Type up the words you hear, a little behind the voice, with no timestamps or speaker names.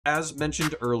As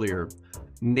mentioned earlier,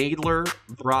 Nadler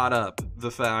brought up the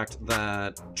fact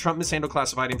that Trump mishandled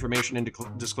classified information and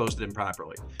disclosed it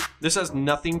improperly. This has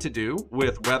nothing to do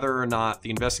with whether or not the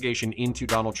investigation into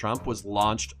Donald Trump was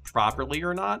launched properly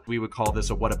or not. We would call this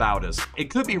a whataboutism.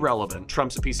 It could be relevant.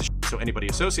 Trump's a piece of shit, so anybody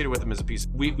associated with him is a piece.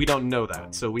 We don't know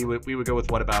that, so we would go with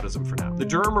whataboutism for now. The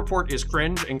Durham report is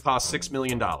cringe and cost $6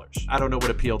 million. I don't know what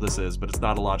appeal this is, but it's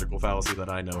not a logical fallacy that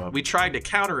I know of. We tried to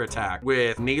counterattack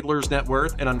with Nadler's net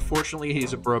worth, and unfortunately,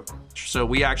 he's a broke. So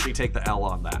we actually take the L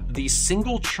on that. The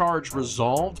single charge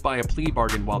resolved by a plea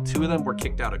bargain while two of them were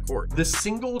kicked out of court. The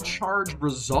single charge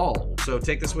resolved, so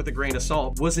take this with a grain of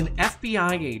salt, was an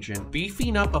FBI agent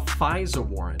beefing up a FISA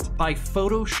warrant by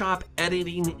Photoshop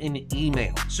editing an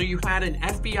email. So you had an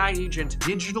FBI agent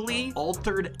digitally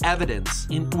altered evidence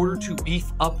in order to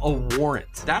beef up a warrant.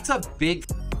 That's a big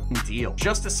deal.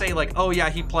 Just to say like, oh yeah,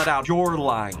 he pled out, you're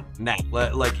lying. Nah,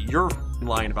 like you're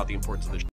lying about the importance of this.